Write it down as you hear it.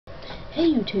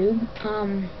Hey YouTube,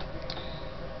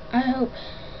 I hope,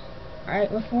 alright,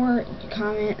 before you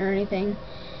comment or anything,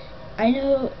 I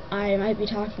know I might be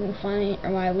talking funny, or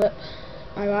my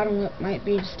bottom lip might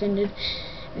be distended,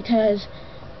 because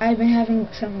I've been having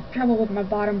some trouble with my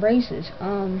bottom braces.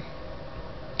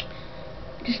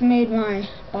 Just made my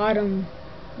bottom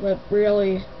lip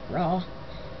really raw.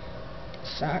 It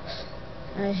sucks.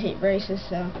 I hate braces,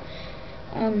 so,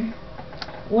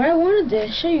 what I wanted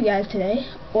to show you guys today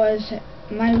was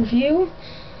my review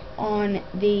on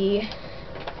the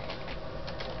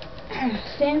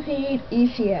Stampede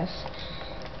ECS.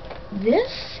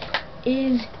 This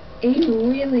is a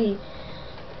really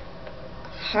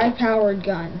high-powered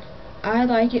gun. I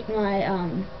like it. My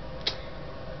aunt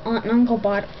and uncle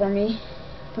bought it for me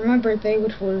for my birthday,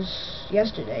 which was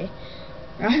yesterday.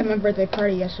 I had my birthday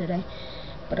party yesterday.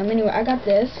 But anyway, I got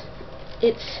this.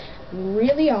 It's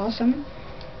really awesome.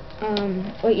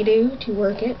 What you do to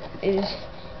work it is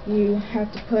you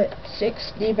have to put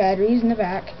 6 D batteries in the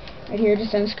back. Right here,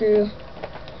 just unscrew.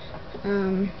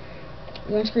 You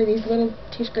unscrew these little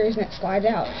 2 screws and it slides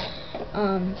out.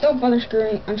 Don't bother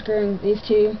unscrewing these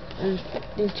 2 and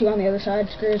these 2 on the other side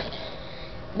screws.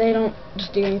 They don't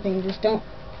just do anything. Just don't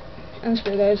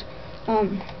unscrew those.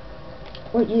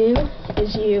 What you do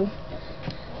is you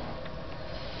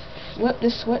flip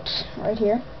this switch right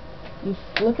here. You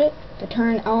flip it to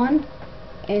turn on,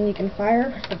 and you can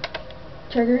fire the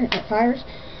trigger and it fires,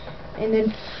 and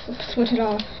then switch it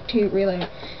off to reload.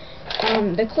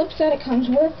 The clips that it comes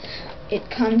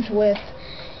with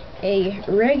a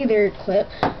regular clip,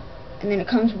 and then it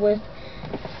comes with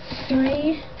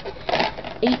 3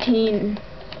 18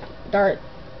 dart,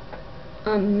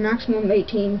 maximum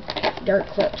 18 dart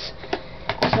clips.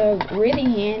 So really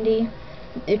handy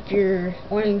if you're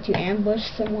wanting to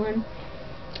ambush someone.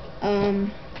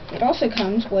 It also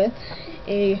comes with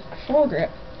a foregrip.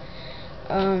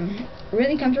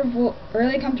 Really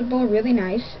comfortable, really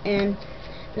nice. And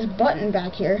this button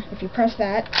back here, if you press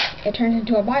that, it turns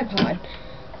into a bipod.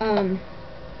 And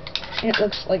it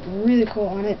looks like really cool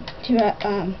on it.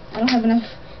 I don't have enough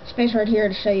space right here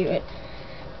to show you it,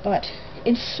 but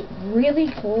it's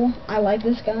really cool. I like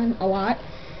this gun a lot.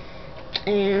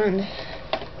 And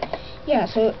yeah,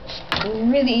 so it's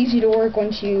really easy to work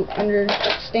once you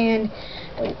understand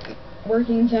the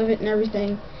workings of it and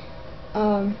everything.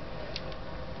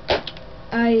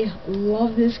 I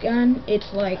love this gun.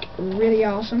 It's like really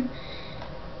awesome.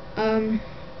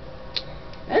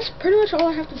 That's pretty much all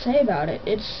I have to say about it.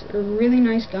 It's a really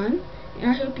nice gun, and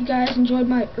I hope you guys enjoyed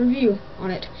my review on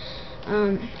it.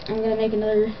 I'm gonna make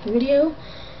another video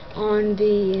on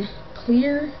the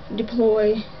Clear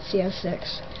Deploy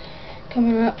CS6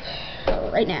 coming up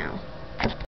right now.